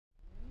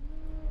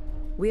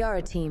We are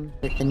a team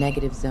with the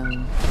negative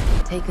zone.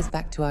 Take us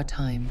back to our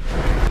time.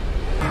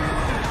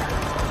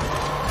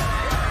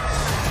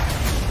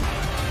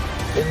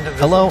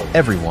 Hello,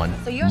 everyone.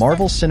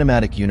 Marvel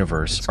Cinematic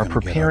Universe are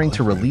preparing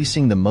to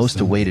releasing the most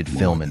awaited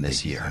film in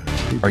this year.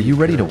 Are you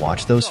ready to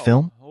watch those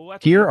films?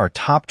 Here are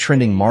top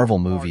trending Marvel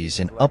movies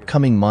in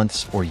upcoming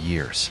months or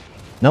years.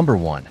 Number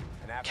 1.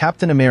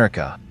 Captain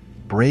America: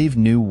 Brave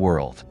New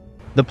World.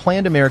 The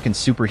planned American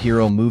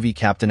superhero movie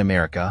Captain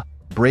America: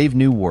 Brave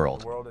New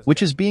World,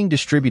 which is being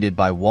distributed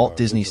by Walt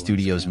Disney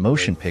Studios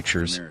Motion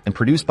Pictures and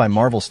produced by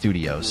Marvel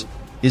Studios,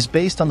 is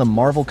based on the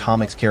Marvel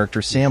Comics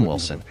character Sam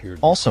Wilson,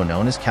 also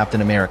known as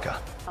Captain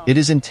America. It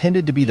is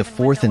intended to be the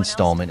 4th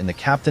installment in the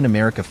Captain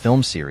America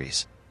film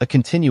series, a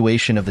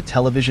continuation of the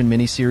television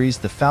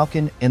miniseries The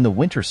Falcon and the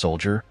Winter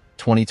Soldier,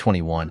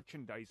 2021,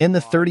 and the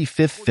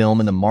 35th film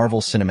in the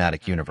Marvel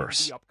Cinematic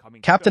Universe.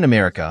 Captain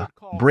America: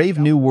 Brave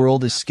New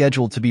World is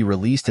scheduled to be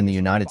released in the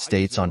United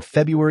States on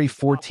February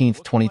 14,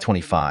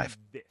 2025,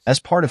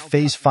 as part of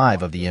Phase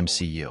 5 of the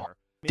MCU.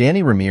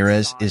 Danny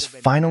Ramirez is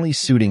finally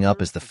suiting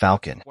up as the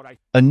Falcon.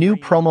 A new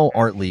promo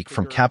art leak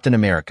from Captain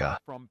America: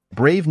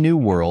 Brave New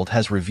World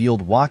has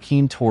revealed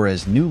Joaquin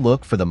Torres' new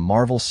look for the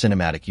Marvel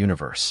Cinematic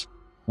Universe.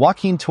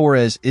 Joaquin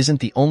Torres isn't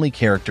the only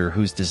character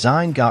whose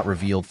design got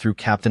revealed through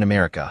Captain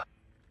America: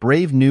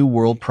 Brave New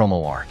World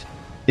promo art.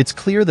 It's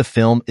clear the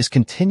film is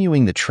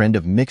continuing the trend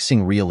of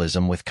mixing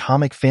realism with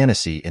comic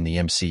fantasy in the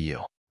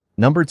MCU.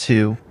 Number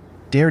 2.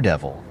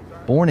 Daredevil: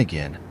 Born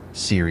Again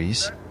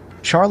series.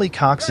 Charlie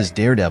Cox's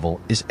Daredevil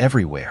is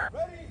everywhere.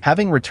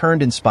 Having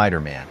returned in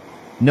Spider-Man: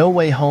 No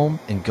Way Home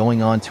and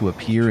going on to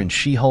appear in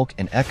She-Hulk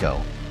and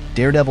Echo,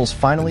 Daredevil's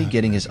finally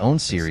getting his own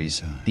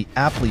series, the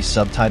aptly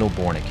subtitled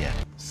Born Again.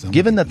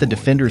 Given that the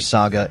Defenders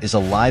saga is a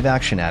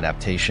live-action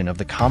adaptation of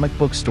the comic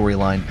book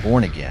storyline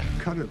Born Again,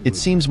 it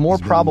seems more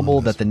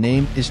probable that the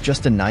name is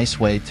just a nice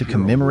way to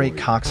commemorate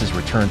Cox's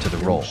return to the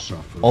role.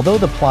 Although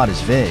the plot is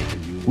vague,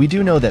 we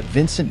do know that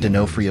Vincent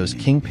D'Onofrio's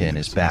Kingpin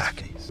is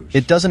back.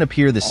 It doesn't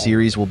appear the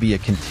series will be a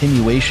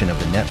continuation of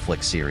the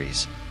Netflix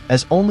series,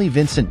 as only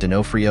Vincent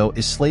D'Onofrio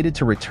is slated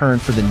to return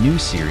for the new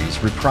series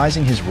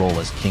reprising his role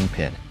as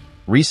Kingpin.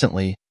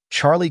 Recently,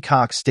 Charlie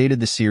Cox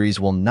stated the series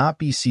will not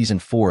be Season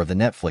 4 of the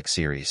Netflix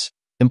series,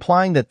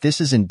 implying that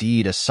this is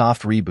indeed a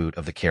soft reboot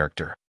of the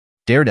character.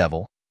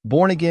 Daredevil: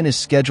 Born Again is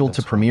scheduled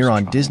to premiere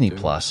on Disney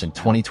Plus in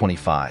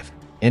 2025,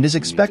 and is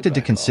expected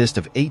to consist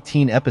of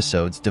 18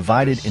 episodes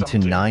divided into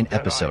 9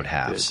 episode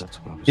halves.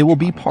 It will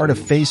be part of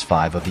Phase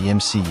 5 of the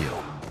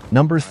MCU.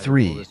 Number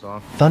 3.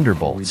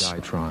 Thunderbolts.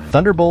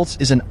 Thunderbolts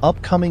is an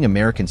upcoming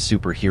American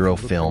superhero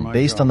film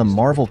based on the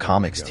Marvel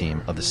Comics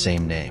team of the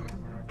same name.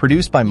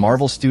 Produced by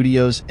Marvel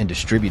Studios and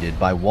distributed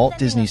by Walt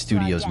Disney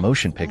Studios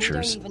Motion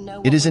Pictures,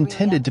 it is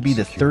intended to be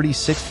the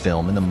 36th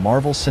film in the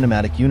Marvel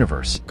Cinematic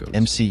Universe,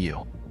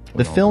 MCU.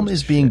 The film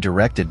is being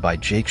directed by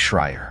Jake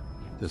Schreier.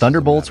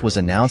 Thunderbolts was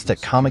announced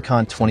at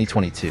Comic-Con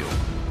 2022,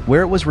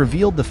 where it was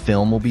revealed the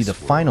film will be the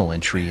final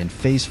entry in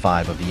Phase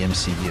 5 of the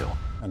MCU.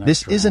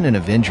 This isn't an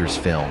Avengers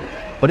film,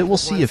 but it will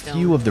see a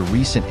few of the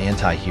recent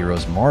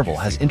anti-heroes Marvel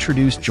has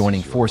introduced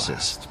joining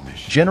forces.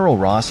 General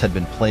Ross had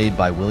been played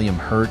by William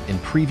Hurt in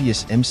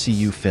previous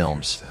MCU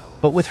films,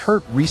 but with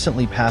Hurt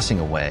recently passing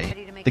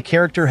away, the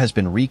character has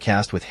been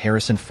recast with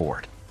Harrison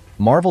Ford.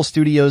 Marvel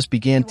Studios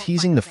began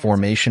teasing the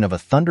formation of a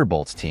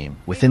Thunderbolts team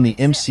within the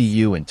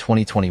MCU in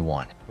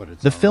 2021.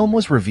 The film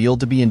was revealed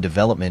to be in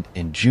development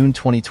in June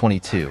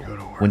 2022,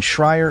 when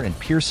Schreier and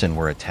Pearson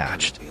were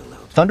attached.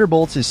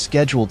 Thunderbolts is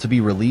scheduled to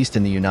be released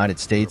in the United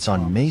States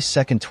on May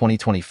 2,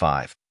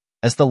 2025,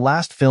 as the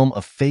last film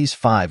of Phase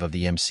 5 of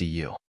the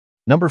MCU.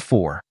 Number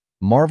 4.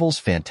 Marvel's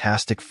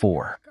Fantastic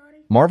Four.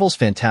 Marvel's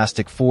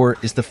Fantastic Four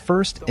is the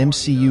first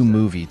MCU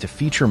movie to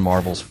feature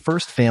Marvel's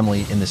first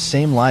family in the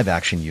same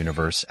live-action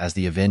universe as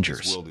the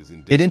Avengers.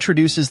 It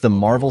introduces the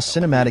Marvel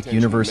Cinematic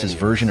Universe's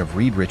version of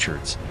Reed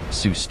Richards,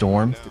 Sue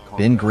Storm,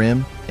 Ben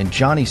Grimm, and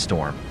Johnny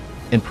Storm,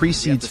 and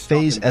precedes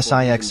Phase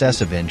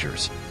 6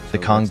 Avengers, The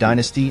Kang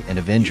Dynasty and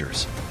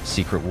Avengers,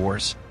 Secret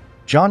Wars.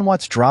 Jon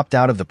Watts dropped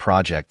out of the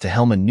project to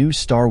helm a new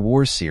Star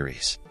Wars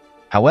series.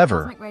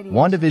 However,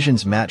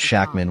 WandaVision's Matt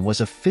Shakman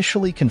was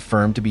officially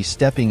confirmed to be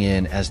stepping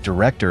in as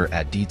director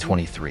at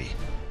D23.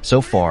 So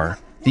far,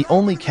 the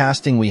only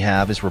casting we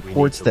have is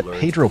reports that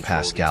Pedro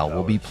Pascal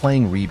will be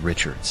playing Reed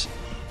Richards.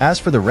 As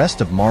for the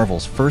rest of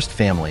Marvel's first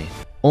family,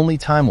 only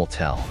time will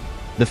tell.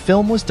 The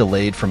film was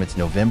delayed from its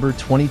November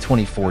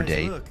 2024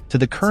 date to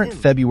the current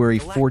February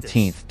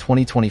 14,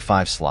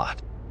 2025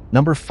 slot.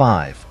 Number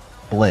 5.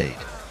 Blade.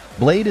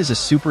 Blade is a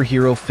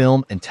superhero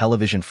film and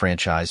television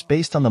franchise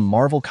based on the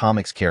Marvel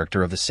Comics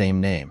character of the same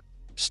name,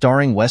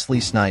 starring Wesley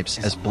Snipes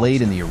as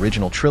Blade in the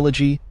original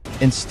trilogy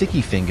and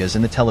Sticky Fingers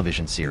in the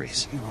television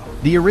series.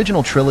 The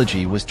original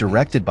trilogy was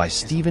directed by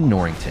Stephen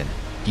Norrington,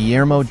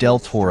 Guillermo del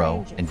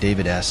Toro, and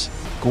David S.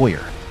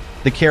 Goyer.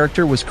 The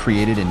character was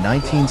created in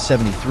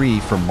 1973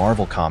 for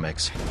Marvel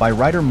Comics by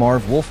writer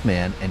Marv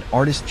Wolfman and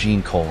artist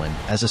Gene Colan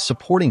as a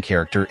supporting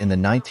character in the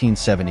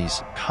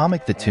 1970s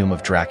comic The Tomb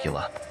of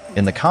Dracula.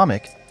 In the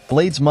comic,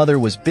 Blade's mother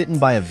was bitten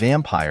by a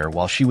vampire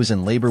while she was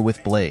in labor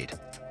with Blade,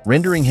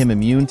 rendering him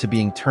immune to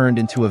being turned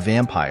into a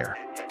vampire.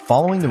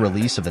 Following the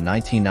release of the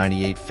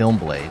 1998 film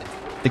Blade,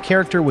 the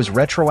character was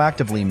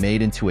retroactively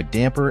made into a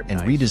damper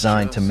and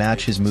redesigned to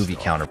match his movie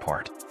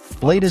counterpart.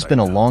 Blade has been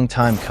a long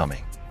time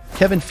coming.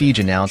 Kevin Feige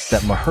announced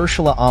that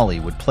Mahershala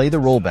Ali would play the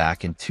role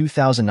back in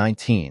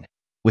 2019,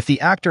 with the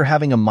actor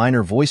having a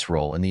minor voice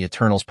role in the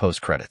Eternals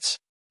post-credits.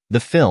 The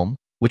film,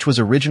 which was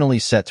originally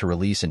set to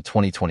release in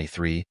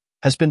 2023,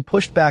 has been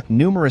pushed back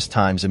numerous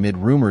times amid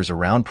rumors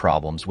around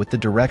problems with the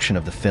direction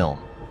of the film.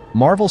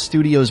 Marvel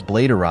Studios'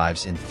 Blade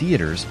arrives in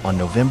theaters on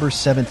November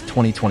 7,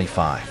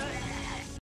 2025.